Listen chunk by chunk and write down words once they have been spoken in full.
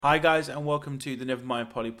Hi guys and welcome to the Nevermind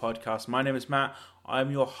Polly podcast. My name is Matt, I'm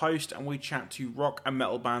your host and we chat to rock and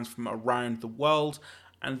metal bands from around the world,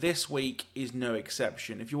 and this week is no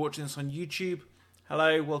exception. If you're watching this on YouTube,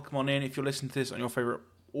 hello, welcome on in. If you're listening to this on your favourite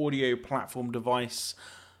audio platform device,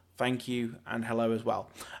 thank you and hello as well.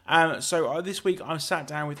 So this week I sat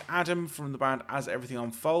down with Adam from the band As Everything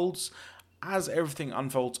Unfolds. As Everything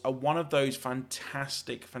Unfolds are one of those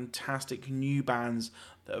fantastic new bands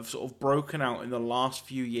that have sort of broken out in the last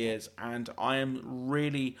few years, and I am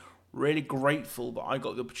really grateful that I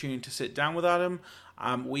got the opportunity to sit down with Adam.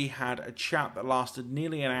 We had a chat that lasted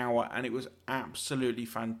nearly an hour, and it was absolutely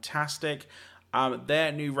fantastic.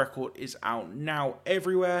 Their new record is out now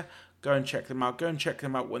everywhere. Go and check them out. Go and check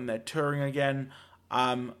them out when they're touring again.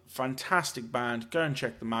 Fantastic band. Go and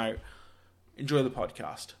check them out. Enjoy the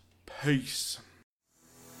podcast. Peace.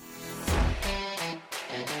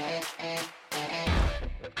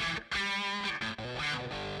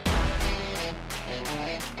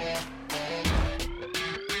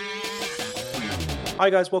 Hi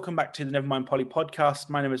guys, welcome back to the Nevermind Polly podcast.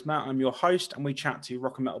 My name is Matt, I'm your host, and we chat to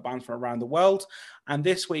rock and metal bands from around the world. And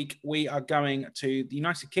this week we are going to the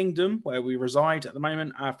United Kingdom, where we reside at the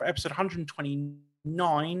moment, for episode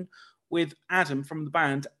 129 with Adam from the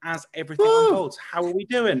band As Everything Unfolds. How are we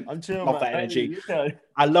doing? I'm chill, love man. that energy. Hey, okay.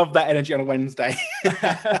 I love that energy on a Wednesday.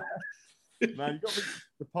 Man,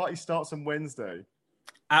 the party starts on Wednesday.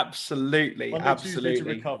 Absolutely, Monday, absolutely. Tuesday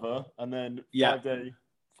to recover, and then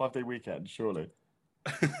five day weekend, surely.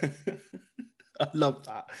 I love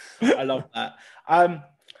that.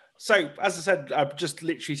 So, as I said, just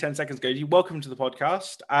literally 10 seconds ago, welcome to the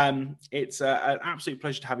podcast. It's an absolute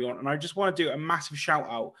pleasure to have you on. And I just want to do a massive shout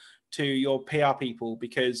out to your PR people,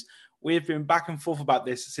 because we've been back and forth about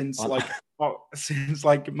this since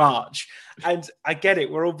March. And I get it,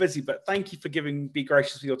 we're all busy, but thank you for be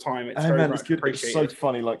gracious with your time. It's very much appreciated. It's so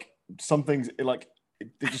funny. Like, some things, it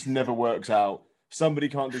just never works out. Somebody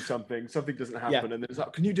can't do something doesn't happen, and then it's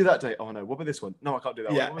like, can you do that day? Oh no, what about this one? No, I can't do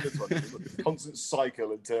that one. What about this one? It's like this constant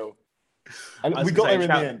cycle until... And we got there in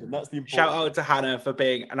the end, and that's the important... Shout out to Hannah for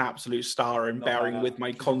being an absolute star and bearing with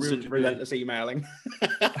my constant relentless emailing.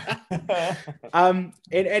 In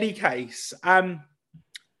any case,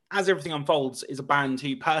 As Everything Unfolds is a band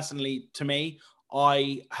who personally, to me,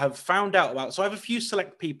 I have found out about. So I have a few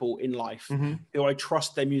select people in life who I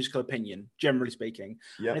trust their musical opinion, generally speaking.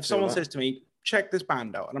 And if someone says to me, check this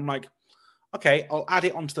band out, and I'm like, okay, I'll add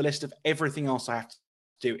it onto the list of everything else I have to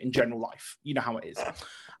do in general life. You know how it is.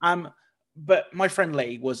 But my friend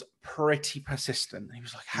Lee was pretty persistent. He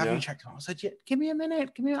was like, have you checked it out? I said, yeah, give me a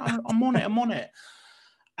minute. I'm on it.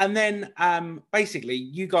 And then basically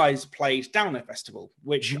you guys played Down There Festival,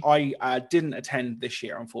 which I didn't attend this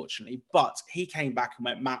year, unfortunately. But he came back and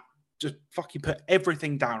went, Matt, just fucking put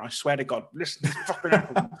everything down. I swear to God, listen to this fucking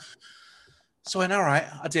album. So I went, all right,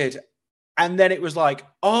 I did. And then it was like,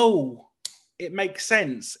 oh, it makes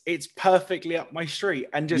sense. It's perfectly up my street.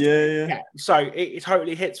 And just, so it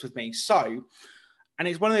totally hits with me. So, and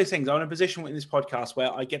it's one of those things, I'm in a position in this podcast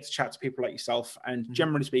where I get to chat to people like yourself. And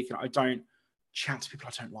generally speaking, I don't chat to people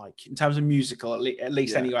I don't like in terms of musical, at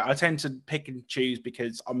least anyway. I tend to pick and choose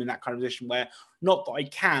because I'm in that kind of position where, not that I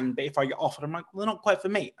can, but if I get offered, I'm like, well, they're not quite for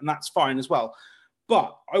me. And that's fine as well.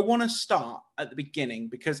 But I want to start at the beginning,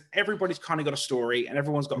 because everybody's kind of got a story and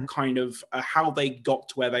everyone's got kind of how they got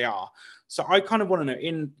to where they are. So I kind of want to know,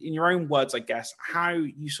 in your own words, I guess, how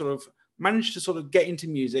you sort of managed to sort of get into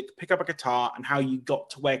music, pick up a guitar, and how you got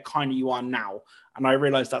to where kind of you are now. And I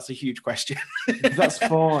realize that's a huge question. That's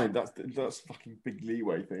fine. That's fucking big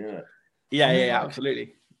leeway thing, isn't it? Yeah,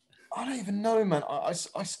 absolutely. I don't even know, man. I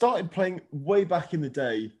started playing way back in the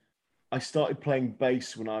day. I started playing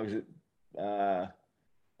bass when I was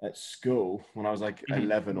at school, when I was like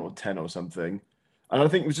 11 or 10 or something. And I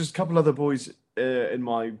think it was just a couple other boys in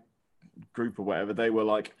my group or whatever. They were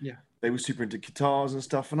like, they were super into guitars and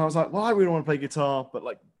stuff. And I was like, well, I really want to play guitar, but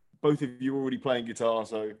like both of you are already playing guitar,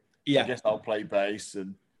 so I guess I'll play bass,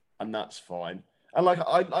 and that's fine. And like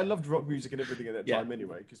I loved rock music and everything at that time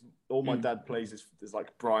anyway, because all my dad plays is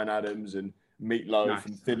like Bryan Adams and Meatloaf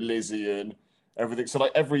and Thin Lizzy and everything. So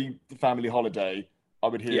like every family holiday, I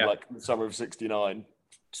would hear like the Summer of '69.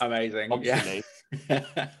 Amazing. Constantly.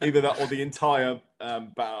 Either that or the entire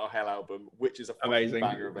Bat Out of Hell album, which is a fucking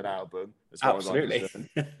banger of an album, as far as I'm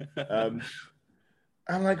concerned.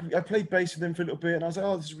 And like I played bass with him for a little bit, and I was like,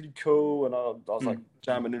 oh, this is really cool. And I was like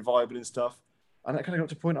jamming and vibing and stuff. And that kind of got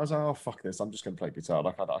to a point, I was like, oh, fuck this, I'm just going to play guitar.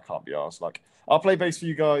 Like, I can't be arsed. Like, I'll play bass for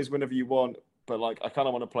you guys whenever you want, but like, I kind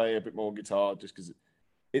of want to play a bit more guitar just because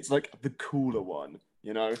it's like the cooler one,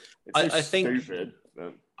 you know? It's so stupid.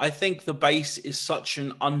 I think the bass is such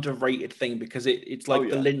an underrated thing because it's like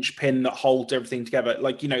the linchpin that holds everything together.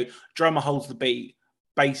 Like, drummer holds the beat,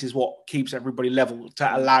 bass is what keeps everybody level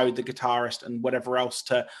to allow the guitarist and whatever else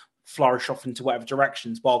to flourish off into whatever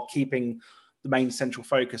directions while keeping the main central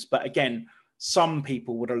focus. But again, some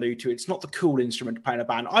people would allude to it's not the cool instrument to play in a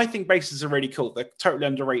band. I think basses are really cool. They're totally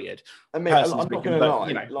underrated. I mean, I'm not going to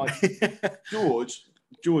lie. Like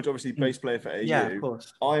George, obviously bass player for AU. Yeah, of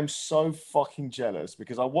course. I am so fucking jealous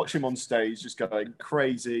because I watch him on stage just going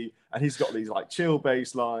crazy, and he's got these like chill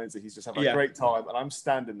bass lines, and he's just having a great time, and I'm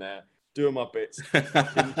standing there doing my bits,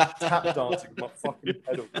 fucking tap dancing with my fucking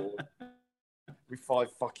pedal board.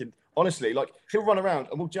 Honestly, like he'll run around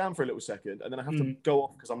and we'll jam for a little second, and then I have to go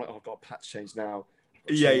off because I'm like, oh god, patch change now.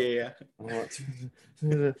 Yeah.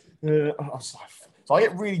 So I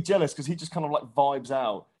get really jealous because he just kind of like vibes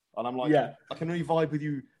out. And I'm like, I can only vibe with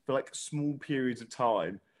you for like small periods of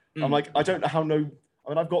time. I'm like, I don't know how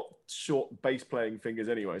I've got short bass playing fingers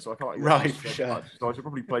anyway, so I can't. Right, for sure. So I should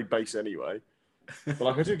probably play bass anyway. But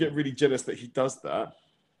like, I do get really jealous that he does that.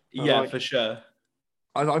 Yeah, for sure.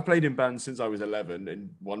 I've played in bands since I was 11 in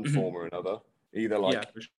one form or another. Either like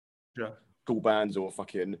school bands or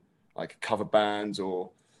fucking like cover bands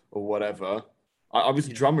or whatever. I was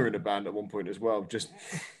a drummer in a band at one point as well. Just,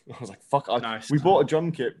 I was like, fuck. We bought a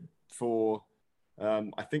drum kit for,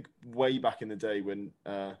 I think way back in the day when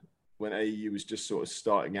AEU was just sort of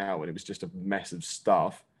starting out and it was just a mess of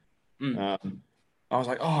stuff. I was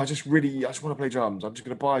like, I just want to play drums. I'm just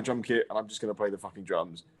going to buy a drum kit and I'm just going to play the fucking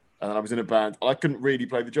drums. And then I was in a band. I couldn't really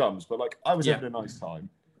play the drums, but like I was having a nice time.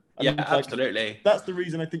 And absolutely. That's the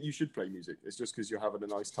reason I think you should play music. It's just because you're having a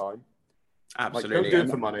nice time. Absolutely. Like, don't do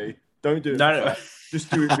it for money. Don't do it. No.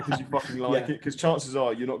 Just do it because you fucking like it. Because chances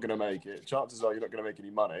are you're not going to make it. Chances are you're not going to make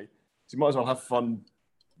any money. So you might as well have fun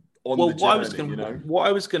on the journey. What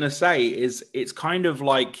I was going to say is it's kind of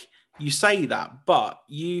like you say that, but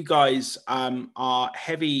you guys are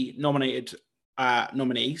heavy nominated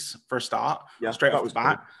nominees for a start, straight off the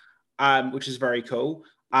bat, which is very cool.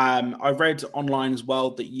 I read online as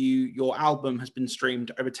well that your album has been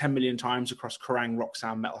streamed over 10 million times across Kerrang, Rock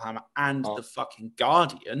Sound, Metal Hammer, and the fucking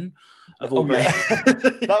Guardian of all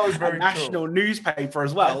that was very national newspaper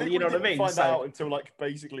as well. You know what I mean? Find out until like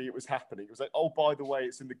basically it was happening. It was like, oh, by the way,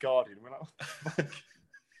 it's in the Guardian. We're like,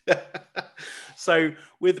 So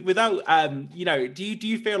without do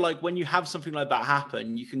you feel like when you have something like that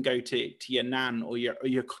happen, you can go to your nan or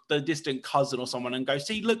the distant cousin or someone and go,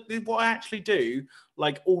 see, look, what I actually do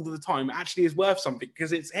like all the time actually is worth something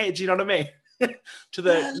because it's here. Do you know what I mean? To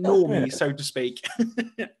the normie, so to speak.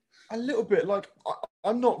 A little bit. Like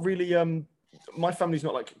I'm not really. My family's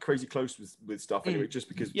not like crazy close with stuff anyway, just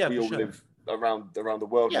because we all live around the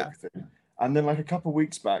world and everything. And then like a couple of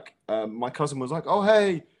weeks back, my cousin was like, oh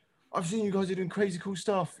hey, I've seen you guys are doing crazy cool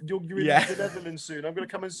stuff. You're in the Netherlands soon. I'm going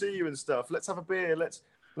to come and see you and stuff. Let's have a beer. Let's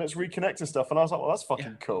reconnect and stuff. And I was like, well, that's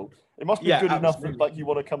fucking cool. It must be good enough that like you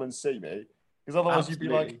want to come and see me. Because otherwise you'd be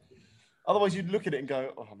like, otherwise you'd look at it and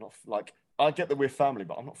go, oh, I'm not like, I get that we're family,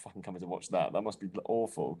 but I'm not fucking coming to watch that. That must be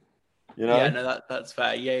awful. You know? Yeah, no, that's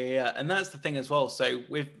fair. Yeah. And that's the thing as well. So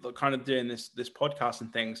with kind of doing this podcast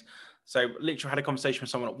and things, so literally had a conversation with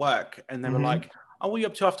someone at work and they were like, oh, what are you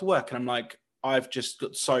up to after work? And I'm like, I've just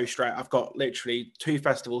got so straight. I've got literally 2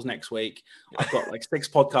 festivals next week. I've got like 6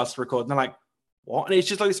 podcasts to record. And they're like, what? And it's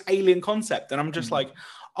just like this alien concept. And I'm just like,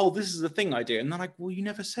 oh, this is the thing I do. And they're like, well, you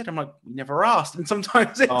never said. I'm like, we never asked. And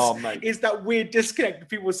sometimes it's that weird disconnect.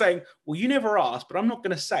 People saying, well, you never asked, but I'm not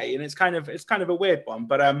going to say. And it's kind of a weird one.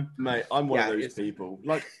 But mate, I'm one of those people.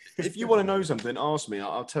 Like, if you want to know something, ask me.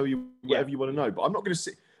 I'll tell you whatever you want to know. But I'm not going to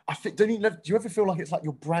sit. I think, do you ever feel like it's like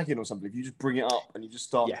you're bragging or something? If you just bring it up and you just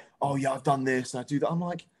start, oh yeah, I've done this and I do that. I'm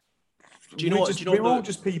like, we're all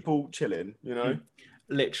just people chilling, you know?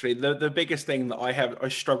 Literally, the biggest thing that I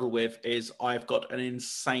struggle with is I've got an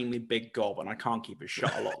insanely big gob and I can't keep it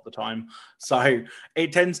shut a lot of the time. So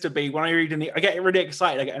it tends to be when I read I get really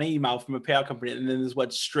excited. I get an email from a PR company and then there's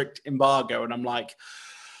word strict embargo and I'm like,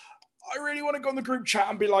 I really want to go on the group chat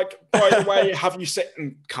and be like, by the way, have you sit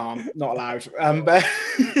and calm? Not allowed. But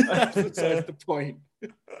that's the point.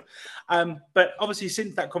 But obviously,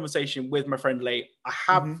 since that conversation with my friend Lee, I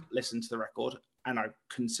have listened to the record and I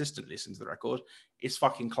consistently listen to the record. It's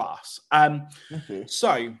fucking class.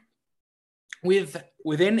 So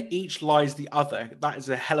within each lies the other. That is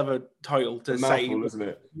a hell of a title to say, isn't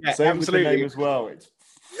it? Yeah, absolutely. With the name as well.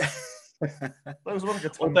 That was like a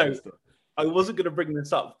tongue twister. I wasn't going to bring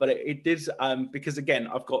this up, but it did because again,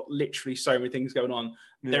 I've got literally so many things going on.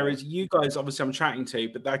 Yeah. There is you guys, obviously, I'm chatting to,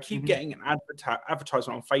 but I keep getting an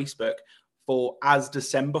advertisement on Facebook for As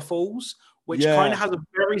December Falls, which kind of has a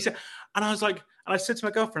very. And I was like, And I said to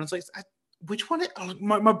my girlfriend, I was like, which one?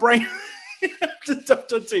 My brain. I've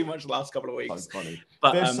done too much the last couple of weeks. So funny.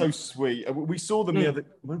 But they're so sweet. We saw them the other.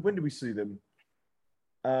 When did we see them?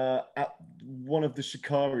 At one of the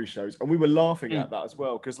Shikari shows, and we were laughing at that as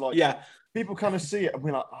well because people kind of see it and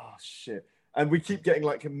we're like, oh shit, and we keep getting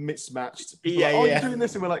like mismatched. People are you doing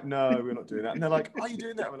this? And we're like, no, we're not doing that. And they're like, are you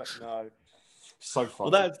doing that? And we're like, no. So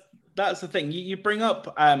funny. Well, that's the thing. You bring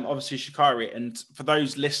up obviously Shikari, and for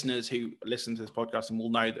those listeners who listen to this podcast and will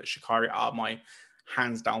know that Shikari are my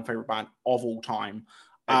hands down favorite band of all time.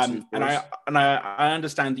 And I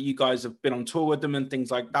understand that you guys have been on tour with them and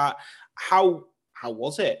things like that. How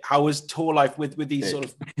was it? How was tour life with these sort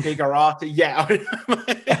of bigger artists? Yeah,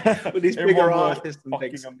 with these bigger artists and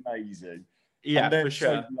things. Amazing. Yeah, and they're for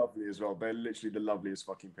sure. So lovely as well. They're literally the loveliest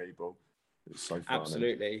fucking people. It's so fun.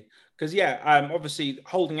 Absolutely, because obviously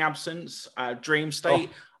Holding Absence, Dream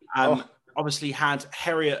State, obviously had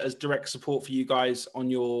Harriet as direct support for you guys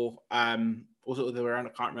on your what sort of they were around. I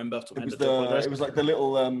can't remember. It was like the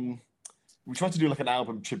little we tried to do like an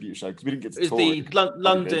album tribute show because we didn't get to tour. It was the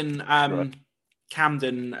London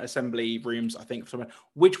Camden Assembly Rooms, I think,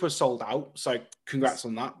 which was sold out. So congrats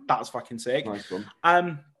on that. That's fucking sick. Nice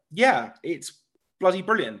one. It's bloody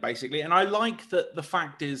brilliant, basically. And I like that the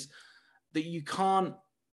fact is that you can't.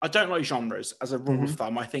 I don't like genres as a rule of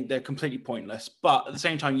thumb. I think they're completely pointless. But at the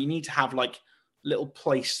same time, you need to have like little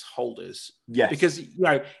placeholders. Yes. Because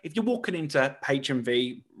if you're walking into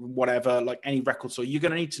HMV, whatever, like any record store, you're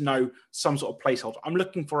going to need to know some sort of placeholder. I'm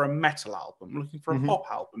looking for a metal album. I'm looking for a pop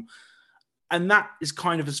album. And that is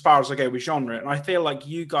kind of as far as I go with genre. And I feel like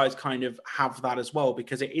you guys kind of have that as well,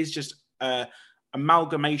 because it is just an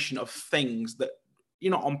amalgamation of things that,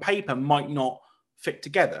 on paper might not fit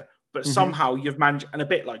together. But somehow you've managed, and a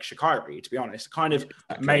bit like Shikari, to be honest, kind of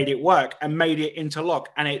made it work and made it interlock.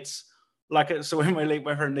 And it's like, so when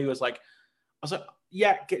her and Lee was like, I was like,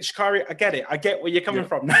 yeah, get Shikari. I get it. I get where you're coming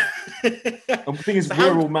from. And the thing is,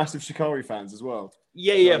 we're all massive Shikari fans as well.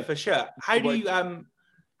 Yeah, for sure. How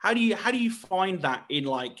do you find that in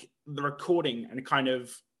like the recording and kind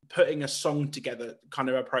of putting a song together kind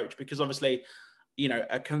of approach? Because obviously,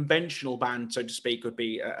 a conventional band, so to speak, would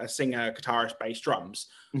be a singer, guitarist, bass, drums.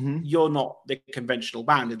 You're not the conventional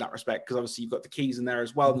band in that respect, because obviously you've got the keys in there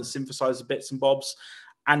as well, and the synthesizer bits and bobs.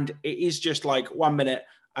 And it is just like 1 minute.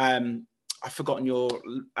 I've forgotten your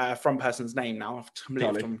front person's name now.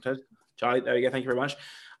 Charlie, there we go. Thank you very much.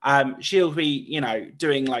 She'll be,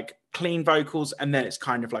 doing like clean vocals, and then it's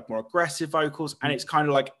kind of like more aggressive vocals. And it's kind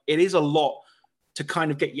of like, it is a lot to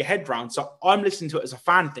kind of get your head around. So I'm listening to it as a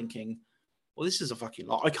fan thinking, well, this is a fucking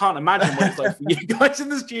lot. I can't imagine what it's like for you guys in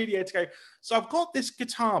the studio to go, so I've got this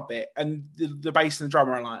guitar bit and the bass and the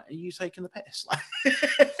drummer are like, are you taking the piss?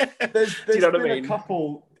 There's been a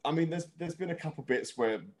couple, there's been a couple bits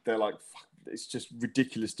where they're like, fuck, it's just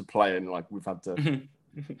ridiculous to play, and like we've had to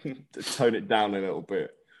tone it down a little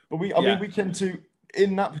bit. But we tend to,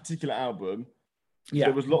 in that particular album,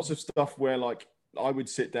 there was lots of stuff where like I would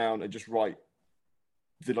sit down and just write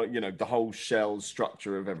the whole shell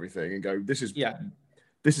structure of everything and go, this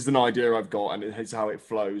is an idea I've got, and it's how it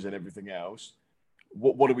flows and everything else.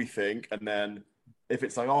 What do we think? And then if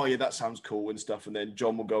it's like, oh yeah, that sounds cool and stuff, and then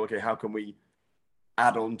John will go, okay, how can we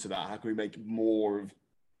add on to that? How can we make more of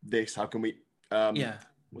this? How can we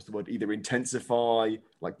what's the word? Either intensify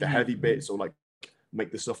like the heavy bits, or like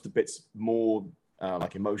make the softer bits more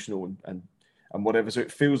like emotional and whatever. So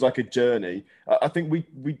it feels like a journey. I think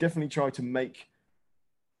we definitely try to make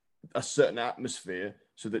a certain atmosphere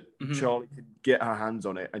so that Charlie can get her hands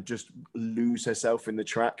on it and just lose herself in the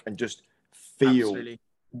track and just feel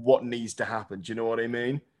what needs to happen. Do you know what I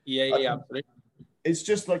mean? Yeah, absolutely. It's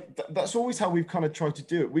just like that's always how we've kind of tried to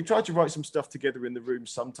do it. We tried to write some stuff together in the room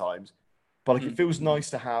sometimes, but like it feels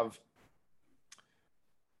nice to have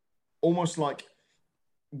almost like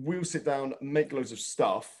we'll sit down, make loads of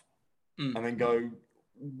stuff, and then go,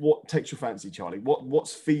 what takes your fancy, Charlie?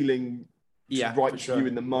 What's feeling right to you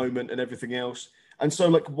in the moment and everything else? And so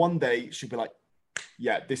like one day she'll be like,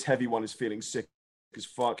 yeah, this heavy one is feeling sick as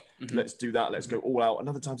fuck. Let's do that. Let's go all out. And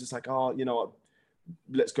other times it's like, oh,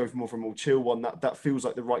 let's go for more from a more chill one. That feels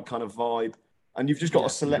like the right kind of vibe. And you've just got a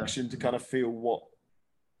selection to kind of feel what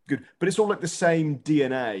good. But it's all like the same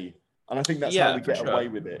DNA. And I think that's how we get away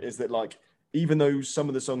with it, is that like, even though some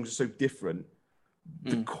of the songs are so different,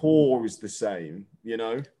 the core is the same,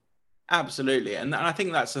 Absolutely. And I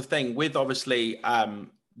think that's the thing with obviously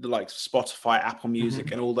the likes of Spotify, Apple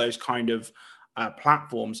Music, and all those kind of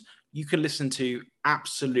platforms. You can listen to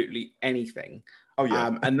absolutely anything. Oh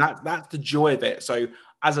yeah. And that's the joy of it. So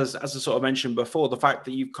as I sort of mentioned before, the fact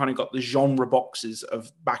that you've kind of got the genre boxes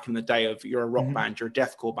of back in the day of you're a rock band, you're a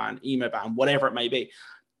deathcore band, emo band, whatever it may be,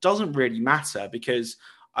 doesn't really matter because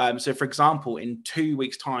so for example, in 2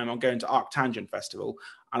 weeks' time, I'm going to Arctangent Festival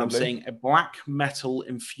and I'm seeing a black metal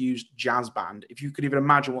infused jazz band. If you could even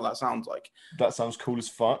imagine what that sounds like. That sounds cool as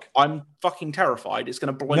fuck. I'm fucking terrified. It's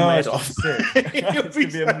going to blow my head off. It's going to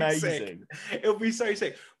be amazing. It'll be so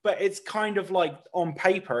sick. But it's kind of like on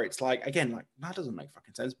paper, it's like, again, like that doesn't make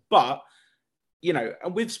fucking sense. But, you know,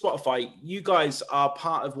 and with Spotify, you guys are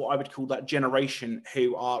part of what I would call that generation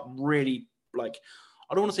who are really like,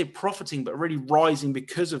 I don't want to say profiting, but really rising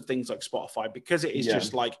because of things like Spotify, because it is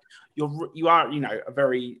just like you are, you know, a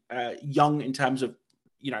very young in terms of,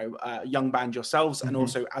 you know, young band yourselves. And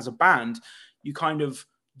also as a band, you kind of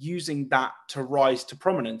using that to rise to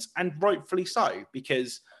prominence, and rightfully so,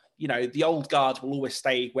 because, you know, the old guard will always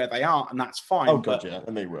stay where they are and that's fine. Oh God, yeah,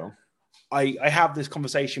 and they will. I have this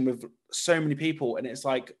conversation with so many people and it's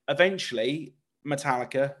like, eventually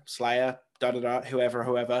Metallica, Slayer,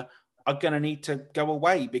 whoever, are going to need to go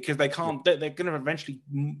away because they can't, they're going to eventually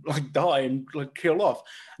like die and like kill off.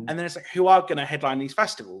 And then it's like, who are going to headline these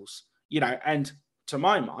festivals, you know? And to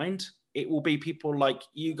my mind, it will be people like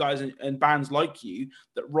you guys and bands like you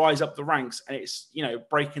that rise up the ranks, and it's, you know,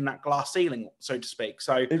 breaking that glass ceiling, so to speak.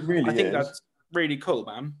 So it really I think is. that's really cool,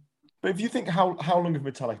 man. But if you think how long have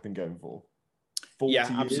Metallica been going for? 40 years?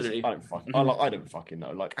 Absolutely. I don't fucking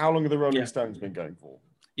know. Like, how long have the Rolling Stones been going for?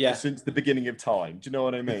 Yeah. Since the beginning of time. Do you know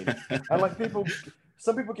what I mean? And like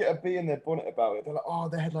some people get a bee in their bonnet about it. They're like, oh,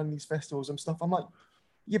 they're headlining these festivals and stuff. I'm like,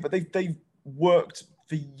 yeah, but they've worked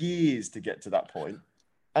for years to get to that point.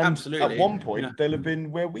 And absolutely. At one point, they'll have been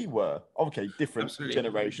where we were. Okay, different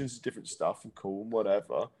generations, different stuff and cool and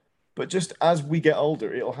whatever. But just as we get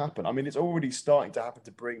older, it'll happen. I mean, it's already starting to happen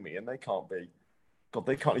to Bring Me, and they can't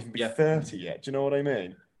even be 30 yet. Do you know what I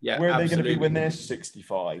mean? Yeah. Where are they going to be when they're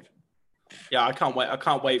 65? Yeah, I can't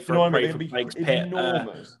wait for Blake's Pit.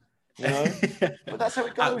 Enormous. You know? But that's how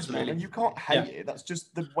it goes, man. And you can't hate it. That's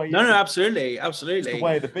just the way. No, absolutely. It's the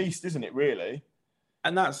way of the beast, isn't it, really?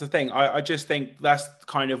 And that's the thing. I just think that's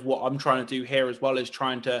kind of what I'm trying to do here as well, is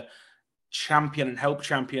trying to champion and help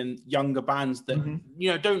champion younger bands that,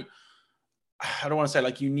 you know, I don't want to say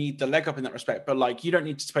like you need the leg up in that respect, but like you don't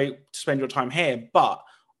need to spend your time here. But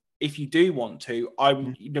if you do want to,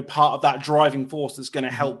 I'm part of that driving force that's going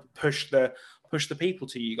to help push the people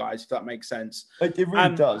to you guys, if that makes sense. It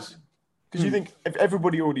really does. Because you think if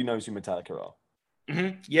everybody already knows who Metallica are.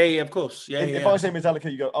 Yeah, of course. If I say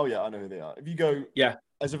Metallica, you go, oh yeah, I know who they are. If you go, yeah,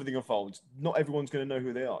 as everything unfolds, not everyone's going to know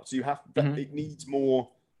who they are. So you have it needs more.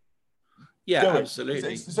 Yeah, going.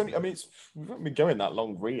 Absolutely. It's only, I mean, we've not been going that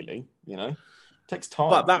long, really. You know, it takes time.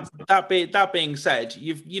 But that being said,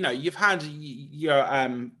 you've had your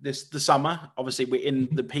the summer. Obviously, we're in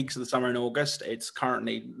the peaks of the summer in August. It's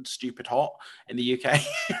currently stupid hot in the UK.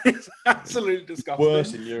 It's absolutely disgusting.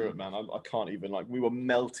 Worse in Europe, man. I can't even, like, we were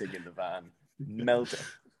melting in the van. Melting.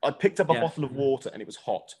 I picked up a bottle of water and it was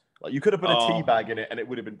hot. Like, you could have put a tea bag in it and it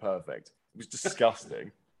would have been perfect. It was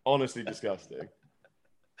disgusting. Honestly disgusting.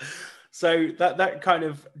 So that kind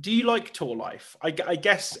of, do you like tour life? I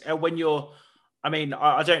guess when you're, I mean,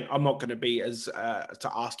 I'm not going to be as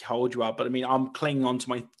to ask you how old you are, but I mean, I'm clinging on to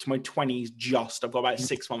my 20s just. I've got about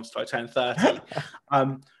 6 months till I turn 30.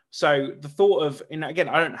 So the thought of, and again,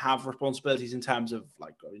 I don't have responsibilities in terms of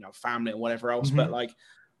like, you know, family or whatever else, but like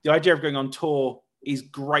the idea of going on tour is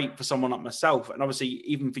great for someone like myself. And obviously,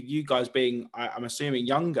 even for you guys being, I'm assuming,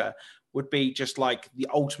 younger, would be just like the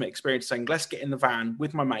ultimate experience, saying, let's get in the van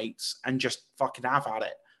with my mates and just fucking have at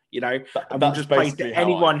it, you know, and we'll just play to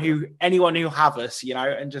anyone who have us, you know,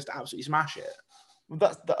 and just absolutely smash it.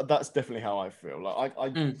 Well, that's definitely how I feel. Like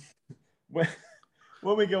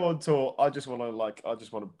when we go on tour, I just want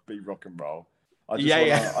to be rock and roll. I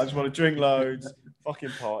just want to drink loads,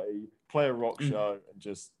 fucking party, play a rock show,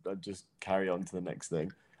 and just carry on to the next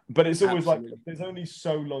thing. But it's always like, there's only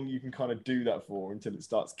so long you can kind of do that for until it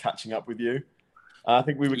starts catching up with you. I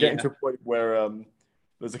think we were getting to a point where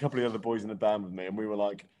there's a couple of other boys in the band with me, and we were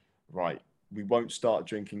like, right, we won't start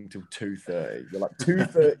drinking till 2:30. We're like,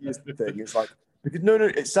 2:30 is the thing. It's like, because no,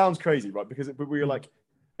 it sounds crazy, right? But we were like,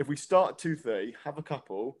 if we start at 2:30, have a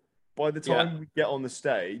couple, by the time we get on the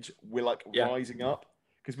stage, we're like rising up.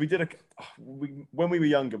 Because when we were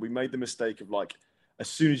younger, we made the mistake of like, as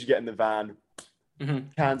soon as you get in the van,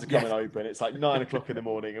 cans are coming open. It's like 9 o'clock in the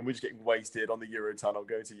morning, and we're just getting wasted on the Eurotunnel,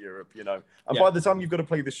 going to Europe, you know. And by the time you've got to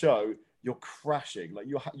play the show, you're crashing. Like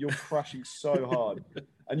you're crashing so hard,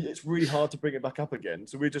 and it's really hard to bring it back up again.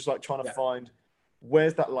 So we're just like trying to find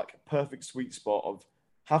where's that like perfect sweet spot of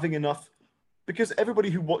having enough, because everybody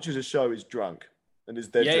who watches a show is drunk and is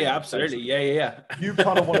there. Yeah, absolutely. Yeah. You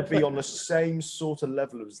kind of want to be on the same sort of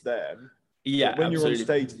level as them. Yeah, but when absolutely. you're on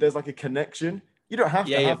stage, there's like a connection. You don't have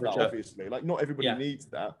to have that, sure. obviously. Like, not everybody needs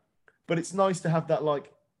that, but it's nice to have that.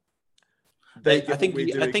 Like, I think you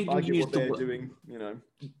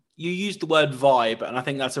used the word vibe, and I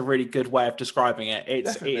think that's a really good way of describing it. It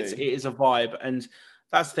is a vibe, and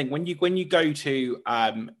that's the thing. When you go to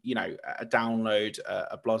a Download,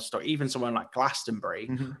 a Bloodstock, even someone like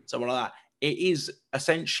Glastonbury, someone like that, it is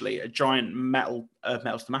essentially a giant metal to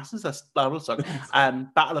the masses. That's Bloodstock.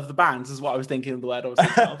 Battle of the Bands is what I was thinking of the word I was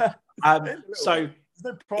thinking of. So.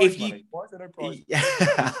 There's no prize money. Why is there no prize money?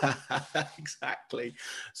 Yeah, exactly.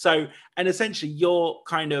 So, and essentially, you're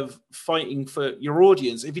kind of fighting for your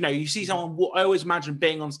audience. If you see someone, I always imagine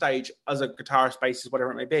being on stage as a guitarist, bassist, whatever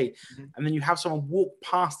it may be, and then you have someone walk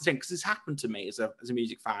past the thing, because it's happened to me as a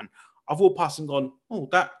music fan. I've walked past and gone, oh,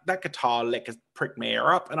 that guitar lick has pricked my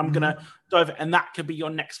ear up, and I'm gonna dive, and that could be your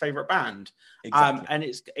next favorite band. Exactly. And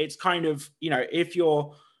it's kind of, if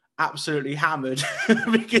you're absolutely hammered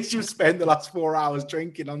because you've spent the last 4 hours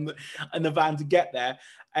drinking in the van to get there,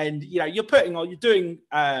 and you're doing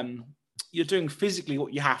physically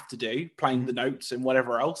what you have to do, playing the notes and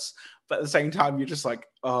whatever else, but at the same time you're just like,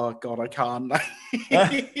 oh god, I can't.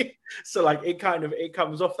 So like it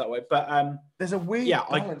comes off that way, but there's a weird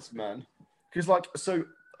balance, man, because so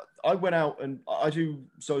I went out and I do,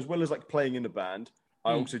 so as well as like playing in the band,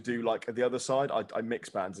 I also do like the other side. I mix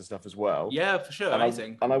bands and stuff as well. Yeah, for sure.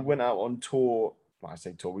 Amazing. And I went out on tour. Well, I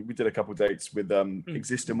say tour. We did a couple of dates with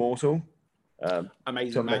Exist Immortal.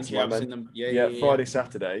 Amazing, man. Yeah, I've seen them. Yeah, Friday,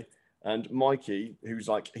 Saturday. And Mikey, who's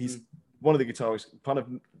like, he's one of the guitarists, kind of,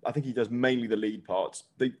 I think he does mainly the lead parts.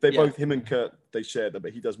 They both, him and Kurt, they share them,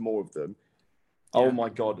 but he does more of them. Yeah. Oh my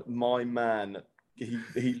God, my man, he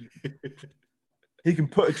can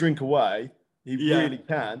put a drink away. He really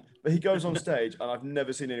can, but he goes on stage, and I've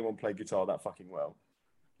never seen anyone play guitar that fucking well.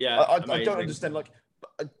 Yeah, I don't understand. Like,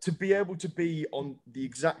 to be able to be on the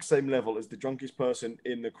exact same level as the drunkest person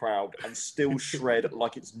in the crowd and still shred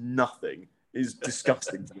like it's nothing is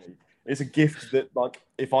disgusting to me. It's a gift that, like,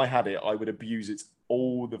 if I had it, I would abuse it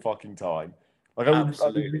all the fucking time. Like, I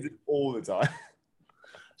would abuse it all the time.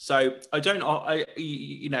 So I don't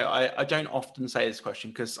often say this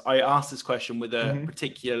question, because I asked this question with a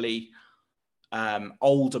particularly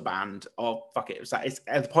older band.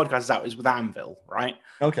 The podcast is out, is with Anvil, right?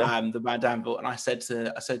 Okay. The band Anvil, and I said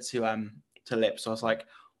to Lips, I was like,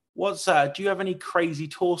 do you have any crazy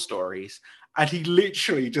tour stories? And he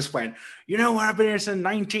literally just went, I've been here since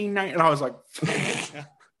 1990, and I was like,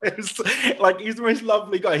 it was like, he's the most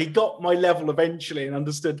lovely guy. He got my level eventually and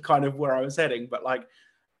understood kind of where I was heading. But like,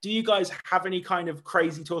 do you guys have any kind of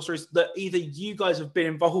crazy tour stories that either you guys have been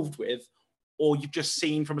involved with or you've just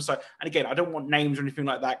seen from a side? And again, I don't want names or anything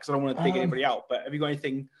like that, because I don't want to dig anybody out. But have you got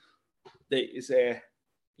anything that is there?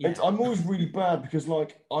 Yeah. I'm always really bad, because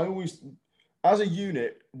like I always, as a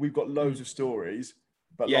unit, we've got loads of stories,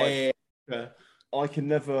 but I can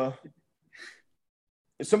never.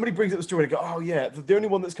 If somebody brings up the story and I go, oh yeah, the only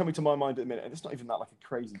one that's coming to my mind at the minute, and it's not even that like a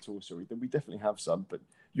crazy tour story, then we definitely have some, but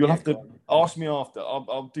you'll have to ask me after.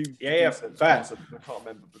 I'll do. Fair. I can't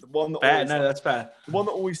remember, but the one that that's fair. The one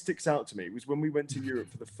that always sticks out to me was when we went to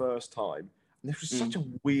Europe for the first time, and this was such a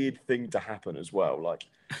weird thing to happen as well. Like,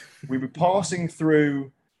 we were passing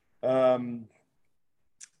through. I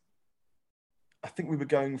think we were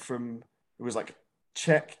going from, it was like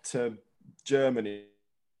Czech to Germany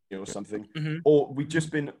or something, or we'd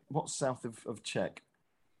just been, what's south of Czech?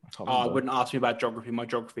 I wouldn't ask me about geography. My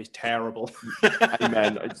geography is terrible.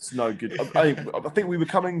 Amen. It's no good. I think we were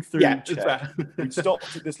coming through Czech. We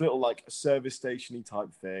stopped at this little like service station-y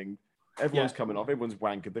type thing. Everyone's coming off. Everyone's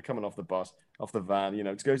wankered. They're coming off the bus, off the van,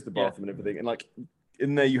 to go to the bathroom and everything. And like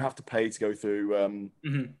in there, you have to pay to go through.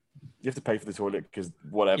 You have to pay for the toilet because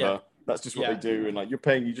whatever. Yeah. That's just what they do. And like you're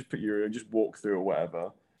paying, you just put your and just walk through or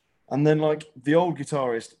whatever. And then like the old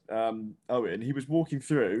guitarist, Owen, he was walking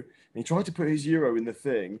through and he tried to put his euro in the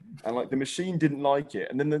thing, and like the machine didn't like it.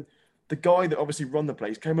 And then the guy that obviously run the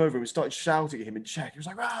place came over and started shouting at him in Czech. He was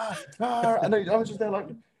like, rah, rah. And I was just there like,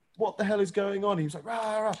 what the hell is going on? He was like,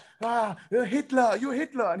 rah, rah, rah, you're Hitler.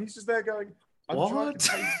 And he's just there going, I'm trying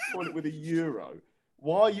to pay the toilet with a euro.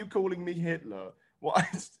 Why are you calling me Hitler?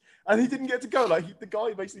 What? And he didn't get to go. Like the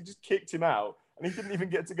guy basically just kicked him out, and he didn't even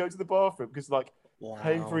get to go to the bathroom because like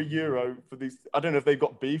paying for a euro for these. I don't know if they've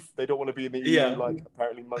got beef. They don't want to be in the EU, like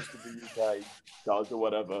apparently most of the UK does or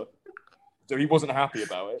whatever. So he wasn't happy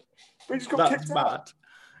about it. But he just got kicked out.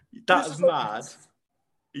 That's mad.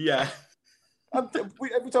 Yeah.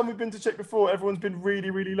 Every time we've been to Czech before, everyone's been really,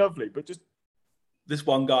 really lovely. But just this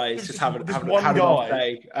one guy is just having one an off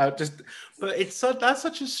guy. day. But that's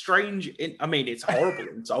such a strange. I mean, it's horrible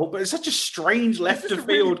insult, but it's such a strange left of field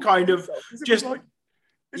really kind of. Just like,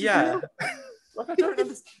 yeah. Like I don't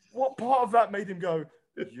understand what part of that made him go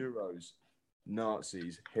Euros,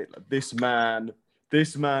 Nazis, Hitler. This man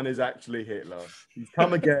is actually Hitler. He's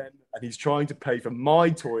come again, and he's trying to pay for my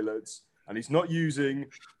toilets, and he's not using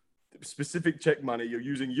specific Czech money. You're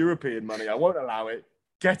using European money. I won't allow it.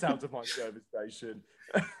 Get out of my service station.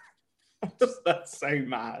 That's so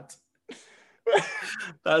mad.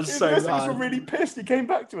 That's so mad. He was really pissed. He came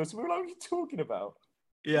back to us. And we were like, what are you talking about?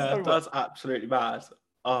 Yeah, that's absolutely mad.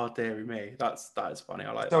 Oh, dearie me. That is funny.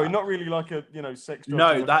 I like that. Sorry, not really like a, sex.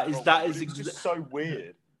 No, that is just so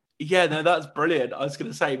weird. Yeah, no, that's brilliant. I was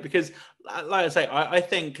going to say, because like I say, I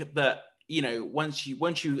think that, once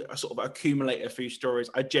you sort of accumulate a few stories,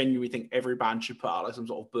 I genuinely think every band should put out like some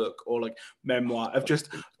sort of book or like memoir of just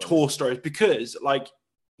tour stories, because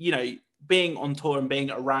being on tour and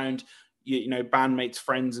being around, bandmates,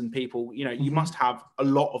 friends and people, you must have a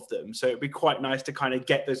lot of them. So it'd be quite nice to kind of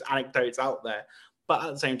get those anecdotes out there. But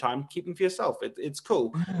at the same time, keep them for yourself. It's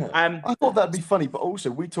cool. Yeah. I thought that'd be funny, but also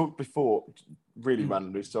we talked before, really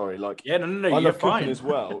randomly. Sorry, like no, I love cooking as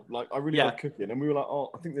well. Like I really love cooking, and we were like,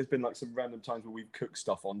 I think there's been like some random times where we've cooked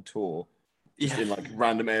stuff on tour, just in like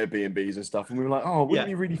random Airbnbs and stuff, and we were like, wouldn't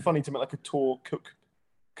it be really funny to make like a tour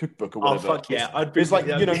cookbook or whatever? Oh fuck yeah! It's like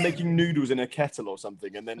making noodles in a kettle or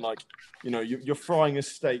something, and then like you're frying a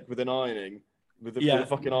steak with an ironing. With a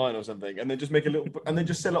fucking iron or something, and then just make a little, and then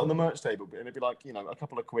just sell it on the merch table, and it'd be like a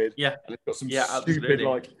couple of quid. Yeah, and it's got some stupid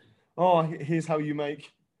like, here's how you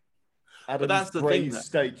make Adam's braised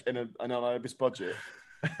steak in an Ibis budget.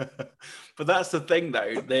 But that's the thing,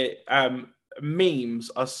 though. The memes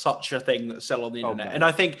are such a thing that sell on the internet, and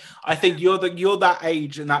I think you're that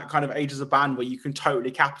age and that kind of age as a band where you can totally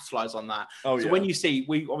capitalize on that. When you see,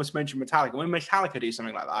 we obviously mentioned Metallica. When Metallica do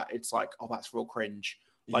something like that, it's like, oh, that's real cringe.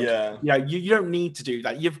 Like, you don't need to do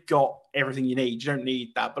that. You've got everything you need. You don't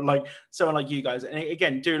need that. But like someone like you guys, and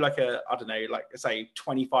again, do like a, I don't know, like say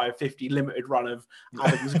 25, 50 limited run of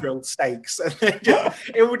Adam's grilled steaks. And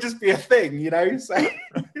it would just be a thing, So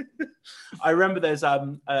I remember there's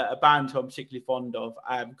a band who I'm particularly fond of,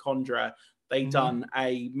 Conjurer. They done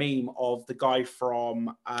a meme of the guy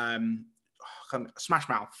from Smash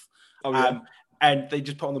Mouth. Oh, yeah. And they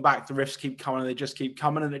just put on the back, the riffs keep coming, and they just keep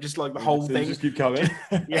coming, and it just like the whole thing just keep coming.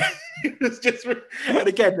 It's just, and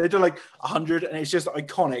again they do like 100, and it's just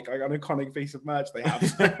iconic, like an iconic piece of merch they have.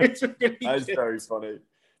 So it's really That's very funny.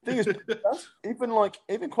 Thing is, that's even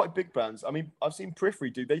quite big bands. I mean, I've seen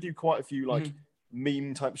Periphery they do quite a few like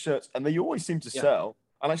meme type shirts, and they always seem to sell.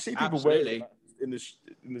 And I see people wearing them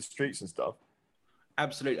in the streets and stuff.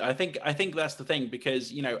 Absolutely. I think that's the thing,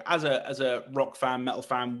 because, as a rock fan, metal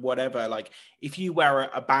fan, whatever, like if you wear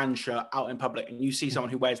a band shirt out in public and you see someone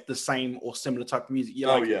who wears the same or similar type of music,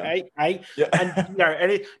 you're hey. Yeah.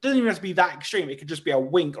 And it doesn't even have to be that extreme. It could just be a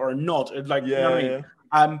wink or a nod. Like, you know what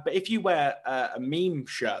I mean? But if you wear a meme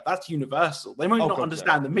shirt, that's universal. They might not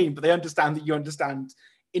understand the meme, but they understand that you understand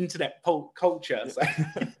internet culture. So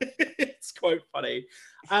it's quite funny.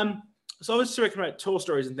 So I was talking about tour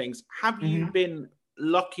stories and things. Have you been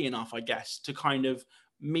lucky enough, I guess, to kind of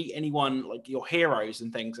meet anyone like your heroes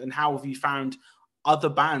and things? And how have you found other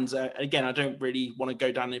bands? Again, I don't really want to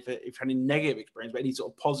go down if any negative experience, but any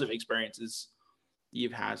sort of positive experiences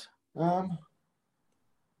you've had.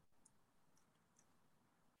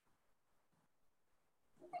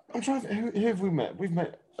 I'm trying to, who have we met? We've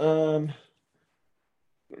met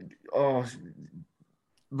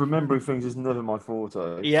remembering things is never my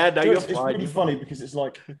forte. Yeah, no, it's really funny because it's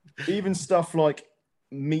like even stuff like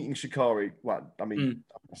meeting Shikari. Well, I mean,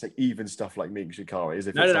 I say even stuff like meeting Shikari is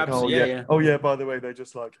if it's like, oh yeah, by the way, they're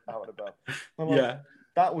just like out and about. Like,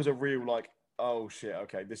 that was a real like, oh shit,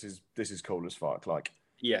 okay, this is cool as fuck. Like,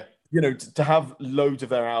 to have loads of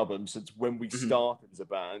their albums since when we started as a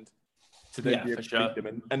band. To then be able to meet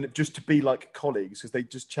them and just to be like colleagues, because they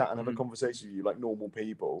just chat and have a conversation with you like normal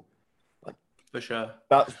people. For sure.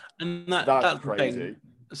 That's crazy. The thing.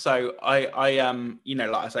 So I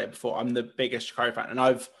like I said before, I'm the biggest Shikari fan, and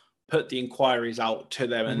I've put the inquiries out to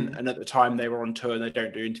them, and at the time they were on tour and they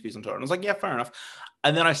don't do interviews on tour. And I was like, yeah, fair enough.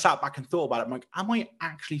 And then I sat back and thought about it. I'm like, am I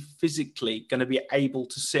actually physically going to be able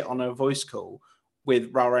to sit on a voice call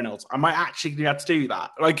with Raul Reynolds? Am I actually going to be able to do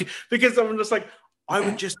that? Like, because I'm just like, I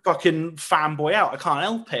would just fucking fanboy out. I can't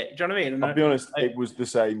help it. Do you know what I mean? And I'll be honest, it was the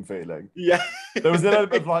same feeling. Yeah. There was an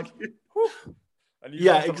element of like, whew, and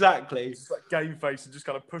exactly. Just like game face and just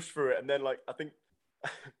kind of push through it. And then like, I think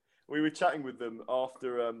we were chatting with them after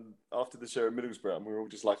the show in Middlesbrough, and we were all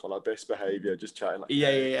just like on our best behaviour, just chatting. Like,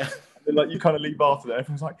 Yeah. And then like you kind of leave after that,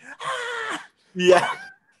 everyone's like, ah! Yeah.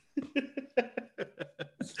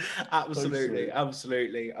 Absolutely.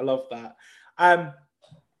 I love that.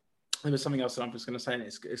 There was something else that I'm just going to say, and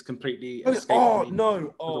it's completely escaped me.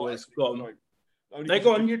 No! Otherwise, go on. Sorry. No,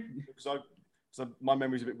 go on. So my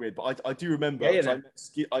memory's a bit weird, but I do remember. Yeah.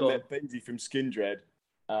 I met Benji from Skindred.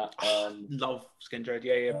 Love Skindred.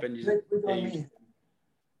 Yeah. Benji.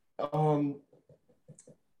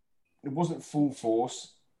 It wasn't Full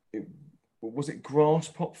Force. Was it Grass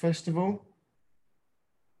Pop Festival?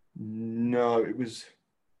 No, it was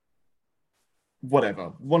whatever.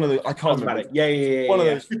 One of the I can't remember. Yeah. One of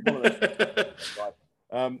those.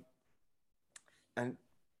 Right. And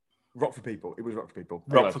Rock for People. It was Rock for People.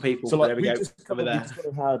 Rock for People. So like there we go. Over there. We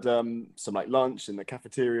just had some like lunch in the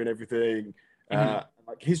cafeteria and everything.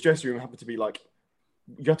 Like his dressing room happened to be like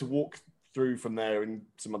you had to walk through from there and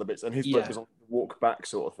some other bits, and his bloke was on the walk back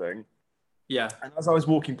sort of thing. Yeah. And as I was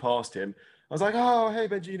walking past him, I was like, "Oh, hey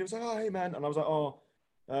Benji," and he was like, "Oh, hey man," and I was like, "Oh,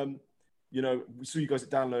 we saw you guys at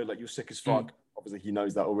Download, like you're sick as fuck." Obviously, he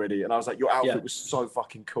knows that already, and I was like, "Your outfit was so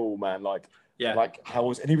fucking cool, man!" Like how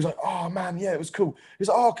was? And he was like, "Oh man, yeah, it was cool." He was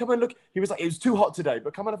like, "Oh, come and look." He was like, "It was too hot today,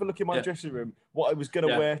 but come and have a look in my dressing room. What I was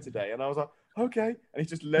gonna wear today." And I was like, "Okay," and he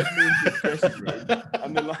just led me into the dressing room,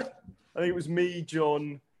 and then like I think it was me,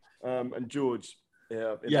 John, and George. In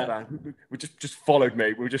the band. We just followed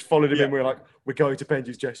me. We just followed him in. We were like, we're going to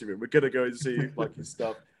Benji's dressing room. We're gonna go and see like his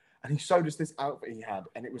stuff. And he showed us this outfit he had,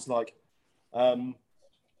 and it was like, so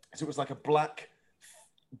it was like a black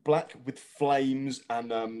with flames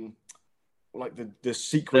and like the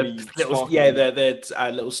sequiny, the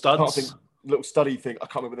little studs. Little studdy thing. I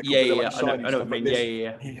can't remember the colour. I know what you mean.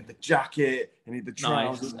 Yeah. He had the jacket and he had the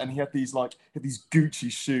trousers and he had these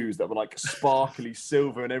Gucci shoes that were like sparkly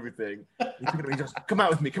silver and everything. He goes, "Come out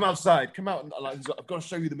with me, come outside, come out." And like, I've got to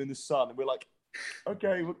show you them in the sun. And we're like,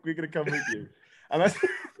 "Okay, we're gonna come with you." And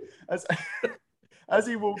as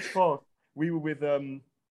he walked past, we were with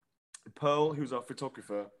Pearl, who was our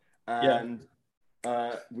photographer, and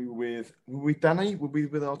we were with Danny. We were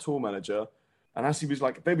with our tour manager. And as he was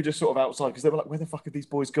like, they were just sort of outside because they were like, "Where the fuck have these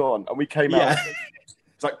boys gone?" And we came out.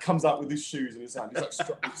 He's like, comes out with his shoes in his hand. He's like,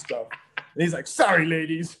 struck stuff. And he's like, "Sorry,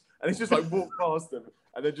 ladies." And he's just like walked past them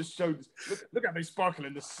and then just showed us, look at me sparkle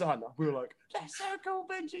in the sun. And we were like, "They're so cool,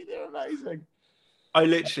 Benji. They're amazing." I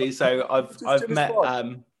literally, so I've met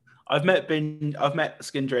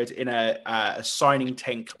Skindred in a signing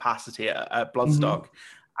tank capacity at Bloodstock,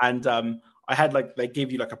 and I had like they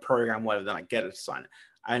give you like a program where then I get it to sign it.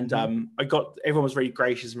 And everyone was really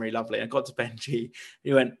gracious and really lovely. And I got to Benji.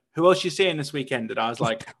 He went, "Who else you seeing this weekend?" And I was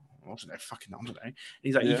like, "I don't know. And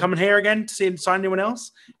he's like, "You coming here again to see him sign anyone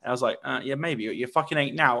else?" And I was like, "Yeah, maybe. You fucking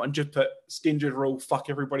ain't now." And just put Skindred rule,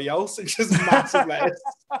 fuck everybody else. It's just massive letters.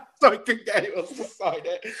 So I couldn't get anyone to sign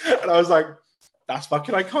it. And I was like, that's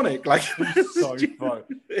fucking iconic. Like, he's so funny.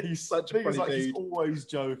 He's such a funny dude. He's always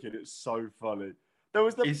joking. It's so funny. There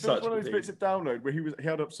was one of those bits of Download where he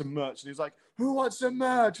held up some merch and he was like, "Who wants some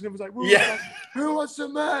merch?" And it was like, "Who wants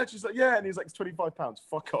some merch?" He's like, "Yeah." And he's like, "It's £25.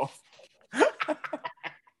 Fuck off."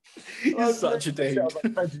 He's such a dude. I was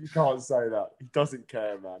like, "Benji, you can't say that. He doesn't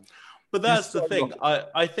care, man." But that's the thing.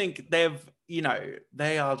 I think they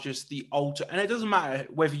are just the ultimate, and it doesn't matter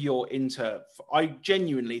whether you're into. I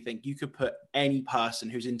genuinely think you could put any person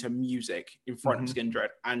who's into music in front of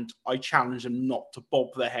Skindred, and I challenge them not to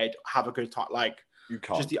bob their head, have a good time. Like, you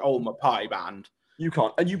can't. Just the ultimate party band. You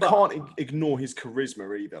can't, and can't ignore his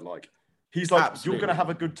charisma either. Like, he's like, absolutely. You're gonna have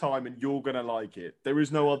a good time, and you're gonna like it. There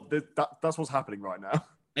is no other. That's what's happening right now.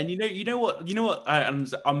 And you know what?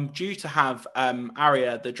 And I'm due to have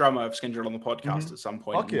Aria, the drummer of Skindred, on the podcast at some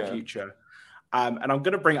point in the future. And I'm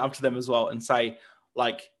going to bring it up to them as well and say,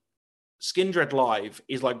 like, Skindred live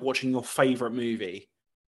is like watching your favorite movie.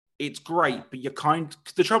 It's great, but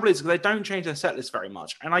the trouble is they don't change their set list very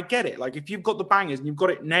much. And I get it. Like, if you've got the bangers and you've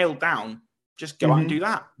got it nailed down, just go out and do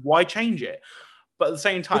that. Why change it? But at the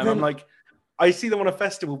same time, I'm like, I see them on a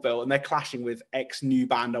festival bill and they're clashing with X new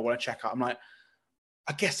band I want to check out. I'm like,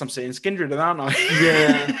 I guess I'm seeing Skindred, aren't I?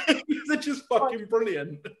 Yeah. They're just fucking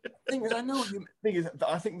brilliant.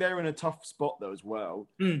 I think they're in a tough spot though as well.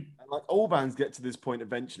 And like all bands get to this point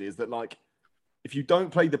eventually, is that like if you don't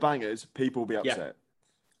play the bangers, people will be upset.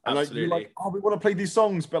 And like you're like, "Oh, we want to play these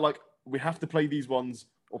songs, but like we have to play these ones,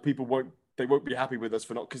 or people won't be happy with us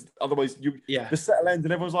for not, because otherwise the set will end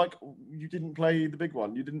and everyone's like, you didn't play the big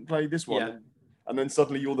one, you didn't play this one, and then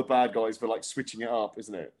suddenly you're the bad guys for like switching it up,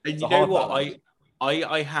 isn't it? And you know what?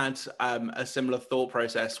 I had a similar thought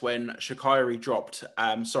process when Shakiri dropped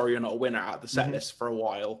Sorry You're Not a Winner out of the set list for a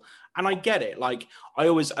while. And I get it. Like, I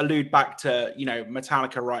always allude back to,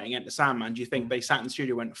 Metallica writing Enter Sandman. Do you think they sat in the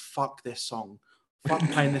studio and went, fuck this song? Fuck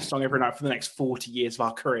playing this song every night for the next 40 years of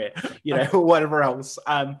our career, or whatever else.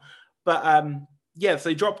 Yeah, so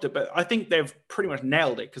they dropped it. But I think they've pretty much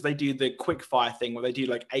nailed it because they do the quick fire thing where they do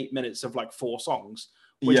like 8 minutes of like 4 songs,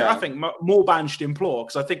 which I think more bands should implore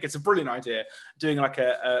because I think it's a brilliant idea doing like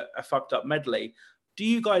a fucked up medley. Do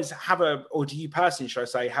you guys have or do you personally, should I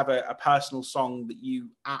say, have a personal song that you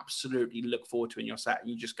absolutely look forward to in your set and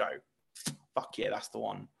you just go, fuck yeah, that's the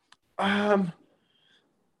one? I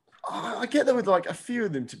get there with like a few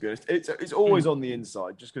of them, to be honest. It's always on the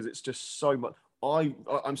inside just because it's just so much.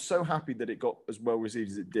 I'm so happy that it got as well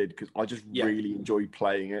received as it did because I just really enjoyed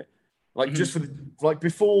playing it. Like just for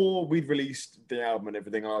before we'd released the album and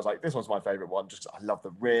everything, I was like, this one's my favorite one just because I love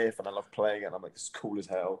the riff and I love playing it and I'm like, this is cool as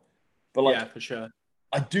hell. But like, yeah, for sure.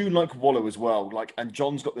 I do like Wallow as well. Like, and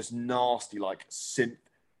John's got this nasty like synth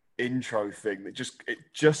intro thing that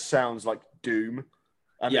just sounds like doom.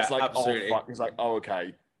 And it's like, absolutely. Oh fuck. It's like, oh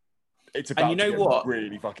okay. It's about to get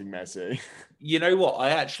really fucking messy. You know what? I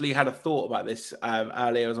actually had a thought about this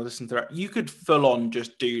earlier as I listened to it. You could full on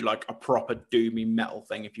just do like a proper doomy metal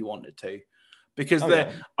thing if you wanted to. Because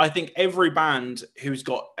I think every band who's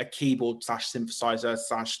got a keyboard / synthesizer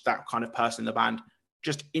 / that kind of person in the band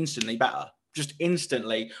just instantly better. Just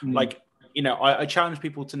instantly. Like, I challenge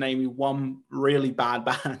people to name me one really bad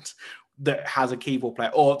band that has a keyboard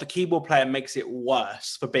player, or the keyboard player makes it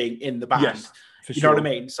worse for being in the band. Yes, know what I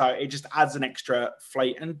mean? So it just adds an extra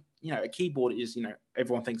flavor. And, a keyboard is,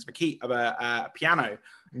 everyone thinks of a piano.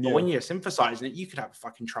 But when you're synthesizing it, you could have a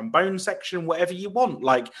fucking trombone section, whatever you want.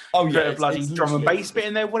 Like, put a bloody drum and bass bit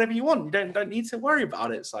in there, whatever you want. You don't need to worry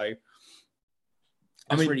about it. So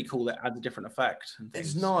it's really cool that it adds a different effect.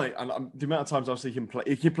 It's nice. And the amount of times I've seen him play,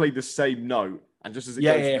 if you play the same note, and just as it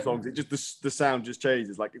goes through songs, it just the sound just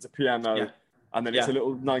changes. Like it's a piano, and then it's a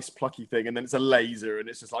little nice plucky thing, and then it's a laser, and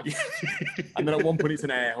it's just like, and then at one point it's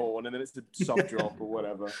an air horn, and then it's the sub drop or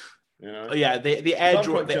whatever. The air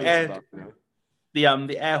drop,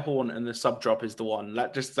 the air horn and the sub drop is the one.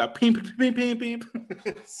 Like just that beep beep beep beep.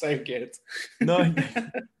 So good. No,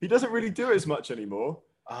 he doesn't really do it as much anymore.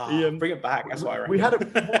 Bring it back. That's why I reckon. We had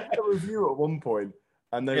a review at one point,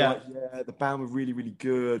 and they were like, the band were really, really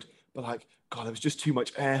good, but like, God, there was just too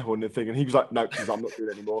much air horn and thing. And he was like, no, because I'm not doing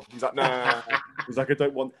it anymore. He's like, nah. He's like, I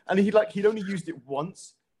don't want. And he'd only used it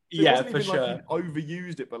once. So it wasn't even like he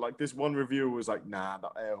overused it, but like this one reviewer was like, nah,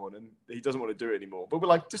 that air horn, and he doesn't want to do it anymore. But we're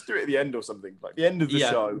like, just do it at the end or something. Like the end of the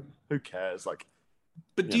show, who cares? Like.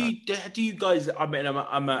 But do you guys? I mean,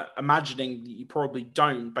 I'm imagining that you probably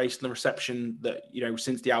don't, based on the reception that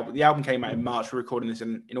since the album came out in March. We're recording this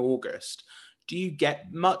in August. Do you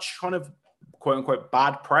get much kind of quote unquote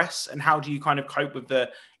bad press, and how do you kind of cope with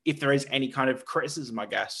if there is any kind of criticism? I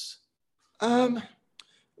guess.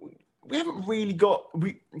 We haven't really got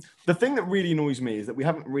the thing that really annoys me is that we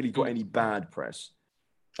haven't really got any bad press.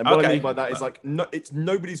 And what I mean by that is like,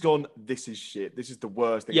 nobody's gone, this is shit. This is the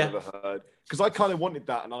worst thing I've ever heard. Because I kind of wanted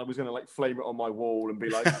that, and I was going to like flame it on my wall and be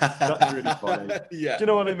like, that's really funny. Do you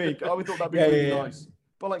know what I mean? I thought that'd be really nice.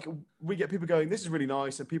 But like, we get people going, this is really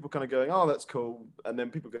nice, and people kind of going, oh, that's cool. And then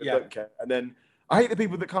people go, don't care. And then I hate the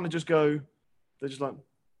people that kind of just go, they're just like,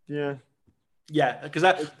 yeah. Yeah, because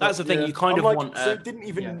that's the thing you kind of want. So it didn't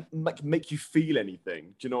even make you feel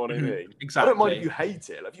anything. Do you know what I mean? Exactly. I don't mind if you hate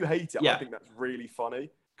it. Like, if you hate it, I think that's really funny.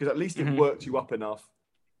 Because at least it worked you up enough.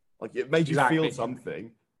 Like it made you feel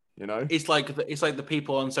something, It's like the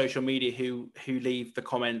people on social media who leave the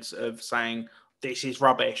comments of saying this is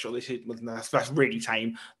rubbish or this is that's really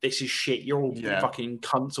tame. This is shit. You're all fucking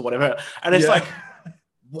cunts or whatever. And it's like,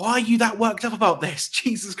 why are you that worked up about this?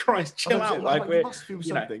 Jesus Christ, chill out. Like we must feel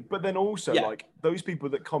something. But then also like those people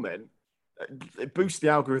that comment, it boosts the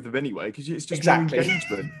algorithm anyway because it's just more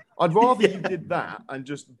engagement. I'd rather you did that and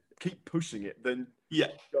just keep pushing it than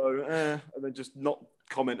go and then just not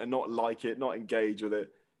comment and not like it, not engage with it.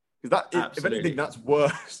 Because if anything, that's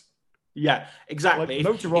worse. Yeah, exactly.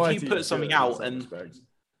 Like, if you put something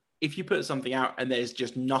out and there's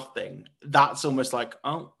just nothing, that's almost like,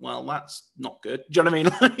 oh well, that's not good. Do you know what I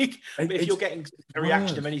mean? Like, but if you're getting a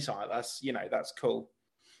reaction of any side, that's that's cool.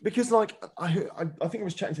 Because like I think I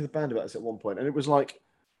was chatting to the band about this at one point, and it was like,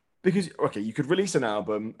 because you could release an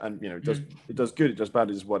album and it does good, it does bad,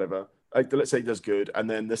 it does whatever. Let's say it does good, and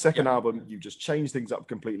then the second album you just change things up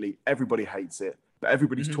completely. Everybody hates it, but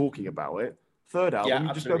everybody's talking about it. Third album,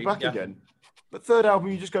 you just go back again. But third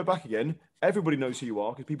album, you just go back again. Everybody knows who you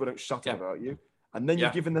are because people don't shut up about you. And then you're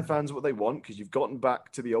giving the fans what they want because you've gotten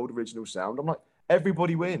back to the old original sound. I'm like,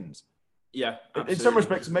 everybody wins. Yeah, in some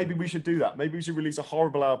respects, maybe we should do that. Maybe we should release a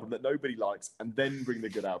horrible album that nobody likes and then bring the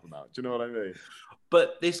good album out. Do you know what I mean?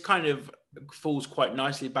 But this kind of falls quite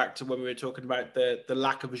nicely back to when we were talking about the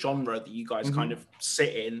lack of genre that you guys kind of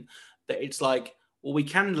sit in. That it's like, well, we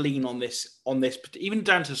can lean on this, even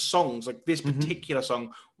down to songs like this particular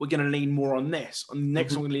song. We're going to lean more on this. On the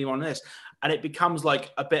next song, we lean on this, and it becomes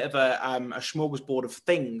like a bit of a smorgasbord of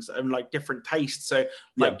things and like different tastes. So,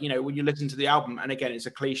 like when you listen to the album, and again, it's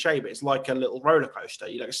a cliche, but it's like a little roller coaster.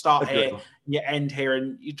 You like start here, you end here,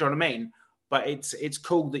 and you know what I mean. But it's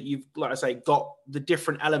cool that you've, like I say, got the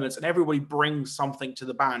different elements, and everybody brings something to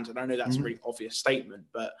the band. And I know that's a really obvious statement,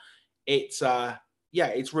 but it's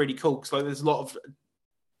it's really cool because like there's a lot of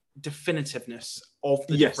definitiveness of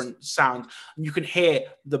the different sounds, and you can hear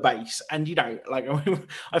the bass. And like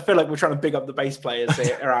I feel like we're trying to big up the bass players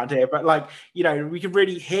around here, but like we can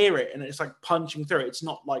really hear it, and it's like punching through. It's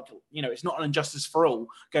not like it's not an Injustice for All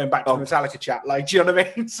going back to the Metallica chat. Like, do you know what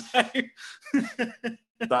I mean?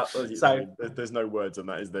 There's no words on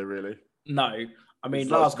that, is there really? No, I mean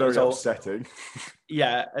Lars very upsetting.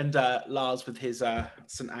 Yeah, and Lars with his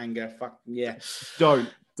St. Anger,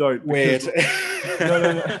 don't weird.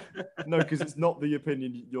 No, because it's not the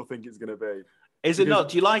opinion you'll think it's going to be. Is it not?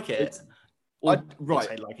 Do you like it?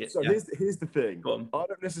 Right. Like it. So here's the thing. I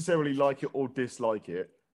don't necessarily like it or dislike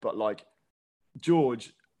it, but like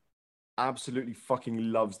George absolutely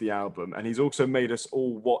fucking loves the album, and he's also made us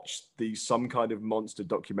all watch the Some Kind of Monster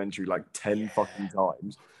documentary like 10 fucking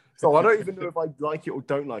times. So I don't even know if I like it or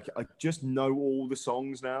don't like it. I just know all the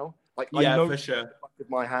songs now. Like I know for sure with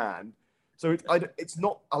my hand. So it's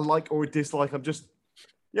not a like or a dislike. I'm just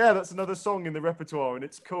that's another song in the repertoire, and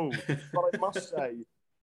it's cool. But I must say,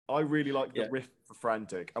 I really like the riff for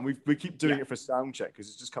Frantic, and we keep doing it for Soundcheck because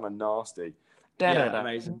it's just kind of nasty.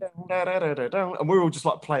 Amazing. And we're all just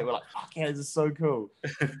like playing. We're like, fuck yeah, this is so cool.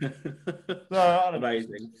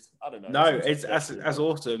 Amazing. I don't know. No, that's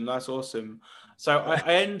awesome. That's awesome. So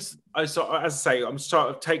I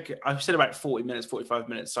said about 40 minutes, 45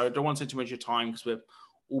 minutes. So I don't want to take too much of your time because we're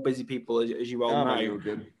all busy people, as you well know. You're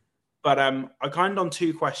good. But I kind of on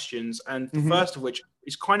two questions, and the first of which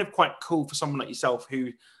is kind of quite cool for someone like yourself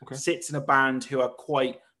who sits in a band who are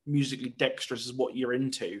quite musically dexterous as what you're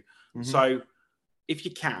into. So if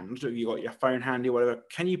you can, if you got your phone handy or whatever,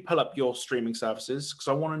 can you pull up your streaming services? Because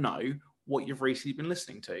I want to know what you've recently been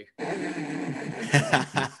listening to.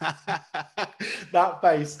 that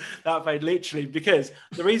face, literally, because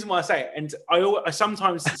the reason why I say it, and I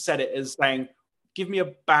sometimes said it as saying, give me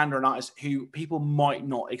a band or an artist who people might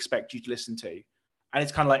not expect you to listen to. And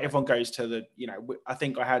it's kind of like everyone goes to the, I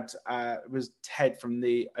think I had, it was Ted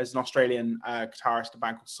as an Australian guitarist, a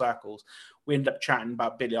band called Circles. We ended up chatting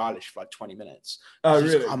about Billie Eilish for like 20 minutes. Oh,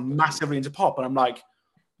 really? I'm massively into pop. And I'm like,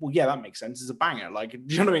 well, yeah, that makes sense. It's a banger. Like, do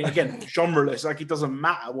you know what I mean? Again, genreless. Like, it doesn't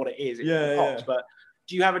matter what it is. It pops. But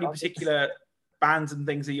do you have any particular bands and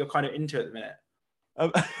things that you're kind of into at the minute?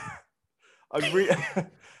 At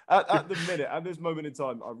the minute, at this moment in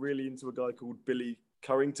time, I'm really into a guy called Billy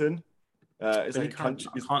Currington. He's like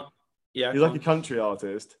a country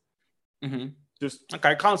artist.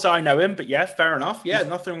 Okay, can't say I know him, but yeah, fair enough. Yeah,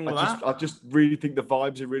 nothing wrong with that. I just really think the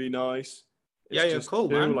vibes are really nice. It's cool,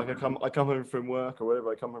 chill. man. Like I come home from work or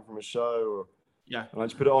whatever. I come home from a show, and I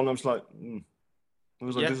just put it on. I'm just like, I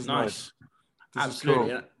was like, this is nice. This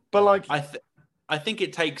Absolutely. is cool. But like, I think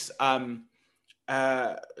it takes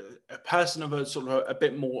a person of a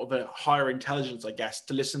bit more of a higher intelligence, I guess,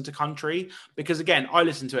 to listen to country, because again, I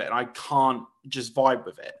listen to it and I can't just vibe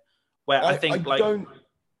with it. Where I think do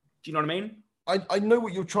you know what I mean? I know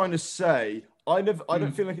what you're trying to say. I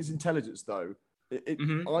don't feel like it's intelligence though.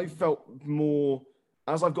 I felt more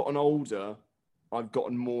as I've gotten older. I've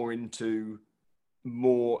gotten more into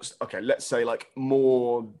let's say like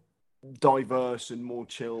more diverse and more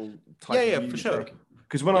chill type of music. For sure.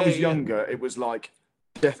 Because when I was younger, it was like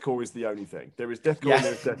deathcore is the only thing. There is deathcore and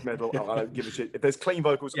there's death metal. I don't give a shit. If there's clean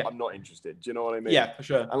vocals, I'm not interested. Do you know what I mean? Yeah, for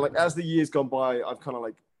sure. And like as the years gone by, I've kind of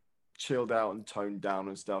like chilled out and toned down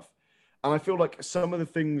and stuff. And I feel like some of the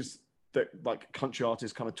things that like country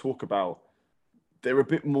artists kind of talk about, they're a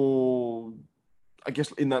bit more, I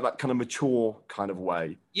guess, in that kind of mature kind of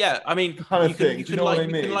way. Yeah, I mean, you can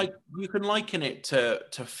liken it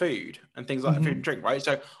to food and things like food and drink, right?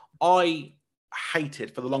 So I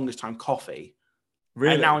hated for the longest time coffee.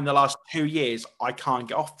 Really? And now in the last 2 years, I can't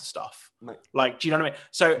get off the stuff. Mate. Like, do you know what I mean?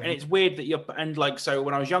 So, and it's weird that so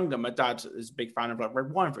when I was younger, my dad is a big fan of like red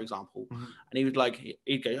wine, for example. And he would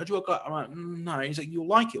he'd go, oh, do you want I'm like, no. He's like, you'll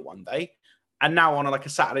like it one day. And now on like a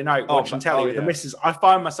Saturday night, watching telly with the missus, I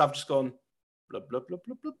find myself just going, blah, blah,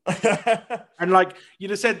 blah, blah, blah. And like,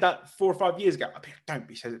 you'd have said that 4 or 5 years ago. I mean, don't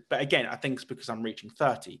be so, but again, I think it's because I'm reaching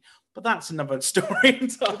 30, but that's another story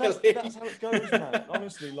entirely. That's how it goes, man.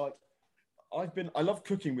 Honestly, like, I love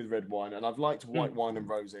cooking with red wine, and I've liked white wine and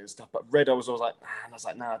rosé and stuff, but red, I was always like,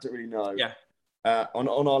 nah, I don't really know. Yeah. On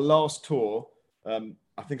our last tour,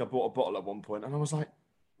 I think I bought a bottle at one point, and I was like,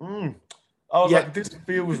 I was like, this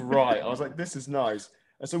feels right. I was like, this is nice.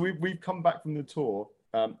 And so we've come back from the tour,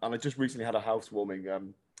 and I just recently had a housewarming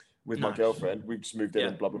with my girlfriend. We've just moved in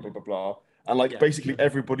and blah, blah, blah, blah, blah. And like basically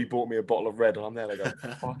everybody bought me a bottle of red, and I'm there like,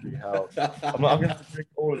 fucking hell. I'm going to have to drink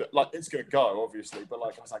all of it. Like, it's going to go, obviously. But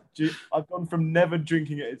like, I was like, I've gone from never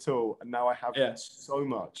drinking it at all, and now I have so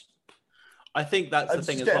much. I think that's the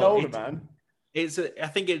thing as getting well. Older, man. I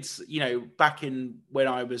think it's, back in when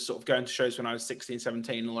I was sort of going to shows when I was 16,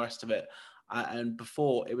 17 and all the rest of it. And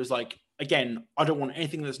before it was like, again, I don't want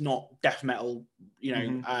anything that's not death metal,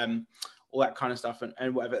 all that kind of stuff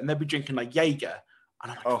and whatever. And they'd be drinking like Jaeger.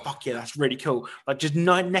 And I'm like, fuck yeah, that's really cool. Like just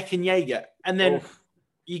neck and Jaeger. And then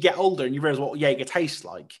you get older and you realize what Jaeger tastes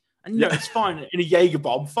like. And it's fine in a Jaeger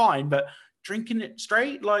bomb, fine. But drinking it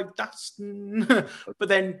straight, like that's. But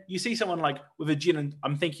then you see someone like with a gin and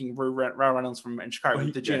I'm thinking Ryan Reynolds from Chicago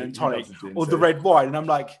with the gin and tonic or the red wine. And I'm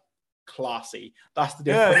like, classy. That's the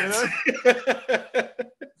difference.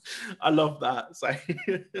 I love that. So,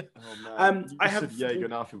 man. I have Jaeger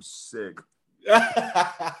and I feel sick.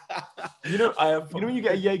 When you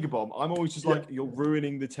get a Jaeger bomb, I'm always just like, you're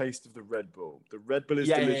ruining the taste of the Red Bull. The Red Bull is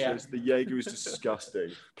delicious. The Jaeger is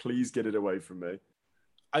disgusting. Please get it away from me.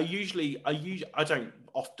 I don't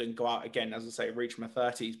often go out again, as I say, reach my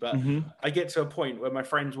 30s, but I get to a point where my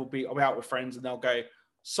friends I'll be out with friends and they'll go,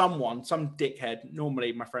 some dickhead,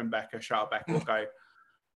 normally my friend Becca, shout out Becca, will go,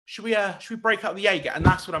 should we break up the Jaeger? And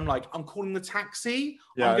that's what I'm like, I'm calling the taxi,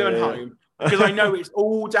 I'm going home. Because I know it's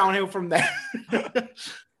all downhill from there.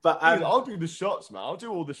 But I'll do the shots, man. I'll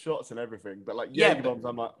do all the shots and everything. But like Jaeger bombs,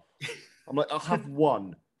 I'm like, I'll have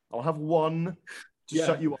one. To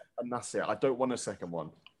shut you up, and that's it. I don't want a second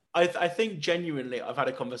one. I think genuinely, I've had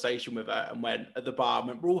a conversation with her and went at the bar.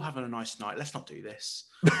 We're all having a nice night. Let's not do this.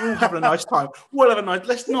 We're all having a nice time. We'll have a nice.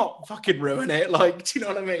 Let's not fucking ruin it. Like, do you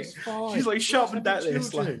know what I mean? She's like, shut up and that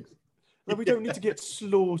this. Like, we don't need to get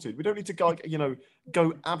slaughtered. We don't need to go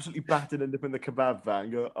absolutely battered and up in the kebab van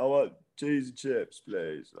and go, I want cheese and chips,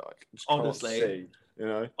 please. Like, honestly,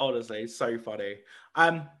 it's so funny.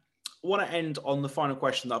 I want to end on the final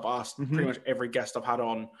question that I've asked pretty much every guest I've had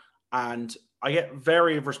on, and I get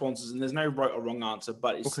varied responses, and there's no right or wrong answer,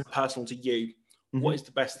 but it's personal to you. What is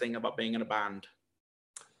the best thing about being in a band?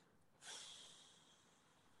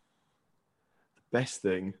 The best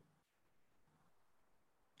thing.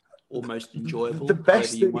 Almost enjoyable. The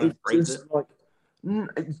best thing is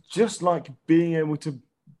it's just like being able to,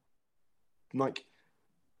 like,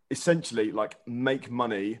 essentially, like, make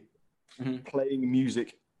money playing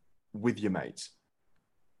music with your mates.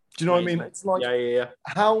 Do you know what I mean? It's like,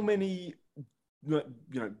 how many,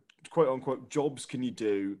 quote unquote, jobs can you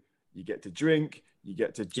do? You get to drink, you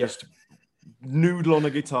get to just noodle on a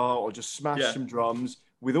guitar or just smash some drums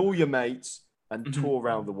with all your mates and tour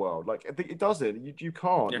around the world. Like, I think it does it. You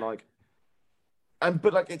can't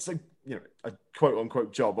but like, it's a quote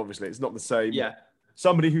unquote job. Obviously, it's not the same. Yeah.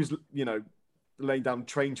 Somebody who's laying down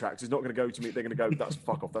train tracks is not going to go to me. They're going to go, that's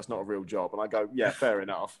fuck off. That's not a real job. And I go, yeah, fair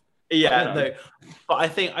enough. Yeah, no, but I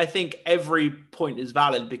think every point is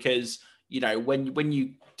valid because when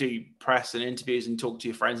you do press and interviews and talk to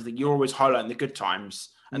your friends, I think you're always highlighting the good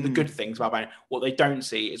times and the good things about band. What they don't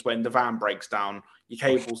see is when the van breaks down, your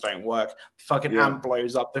cables don't work, the fucking amp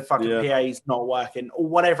blows up, the fucking PA's not working, or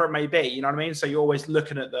whatever it may be. You know what I mean? So you're always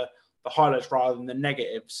looking at the highlights rather than the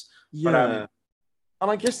negatives. Yeah. But, and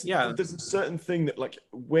I guess there's a certain thing that, like,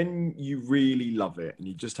 when you really love it and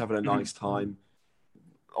you're just having a nice time,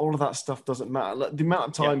 all of that stuff doesn't matter. Like, the amount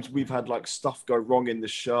of times we've had like stuff go wrong in the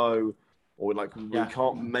show, or like we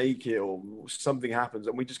can't make it, or something happens,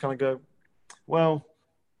 and we just kind of go, well,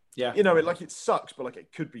 it sucks, but like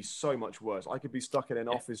it could be so much worse. I could be stuck in an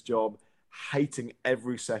office job, hating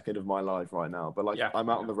every second of my life right now. But like, I'm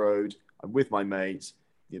out on the road, I'm with my mates,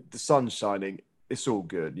 the sun's shining, it's all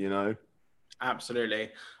good,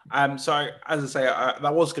 Absolutely. So as I say,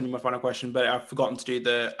 that was going to be my final question, but I've forgotten to do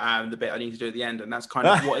the bit I need to do at the end, and that's kind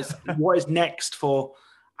of what is next for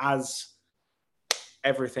as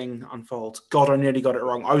everything unfolds. God, I nearly got it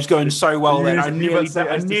wrong. I was going so well then. I nearly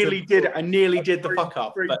did the fuck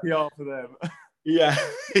up. But PR for them. Yeah,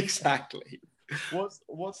 exactly.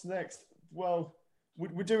 What's next? Well,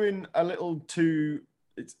 we're doing a little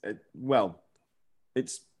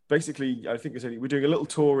it's basically, I think we're doing a little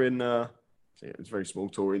tour in it's a very small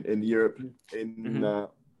tour in Europe in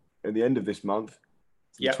the end of this month,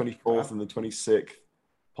 the 24th and the 26th,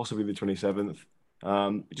 possibly the 27th.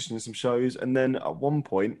 Just in some shows, and then at one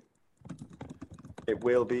point it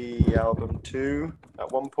will be album 2.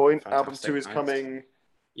 At one point, album 2 is coming.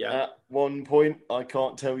 Yeah. At one point, I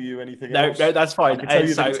can't tell you anything else. No, that's fine. I can tell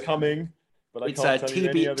you that it's coming, but I can't tell you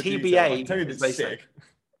any other details. I can tell you that it's sick.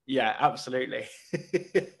 Yeah, absolutely.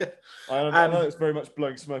 I know it's very much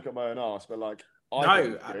blowing smoke up my own arse, but like, I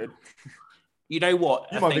think it's good. You know what?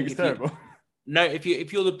 You might think it's terrible.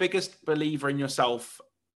 If you're the biggest believer in yourself,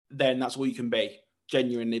 then that's all you can be,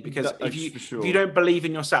 genuinely. Because if you don't believe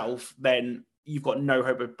in yourself, then you've got no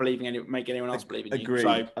hope of making anyone else believe in you. Agreed.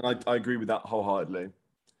 So, and I agree with that wholeheartedly.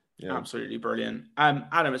 Yeah. Absolutely brilliant.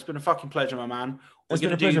 Adam, it's been a fucking pleasure, my man. We're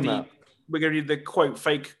going to do the quote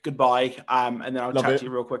fake goodbye, and then I'll chat to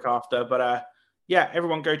you real quick after. But yeah,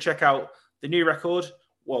 everyone go check out the new record.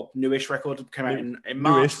 Well, newish record came out in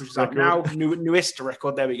March, which is out now. Newest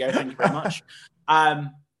record. There we go. Thank you very much.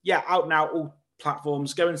 Yeah, out now, all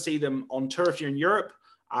platforms. Go and see them on tour if you're in Europe.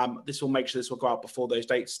 This will make sure this will go out before those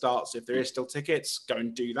dates start. So if there is still tickets, go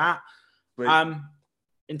and do that.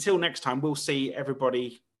 Until next time, we'll see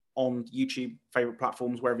everybody on YouTube, favorite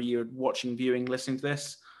platforms, wherever you're watching, viewing, listening to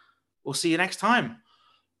this. We'll see you next time.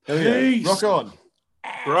 Peace. Rock on.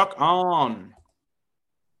 Rock on.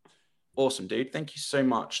 Awesome, dude. Thank you so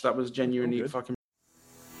much. That was genuinely fucking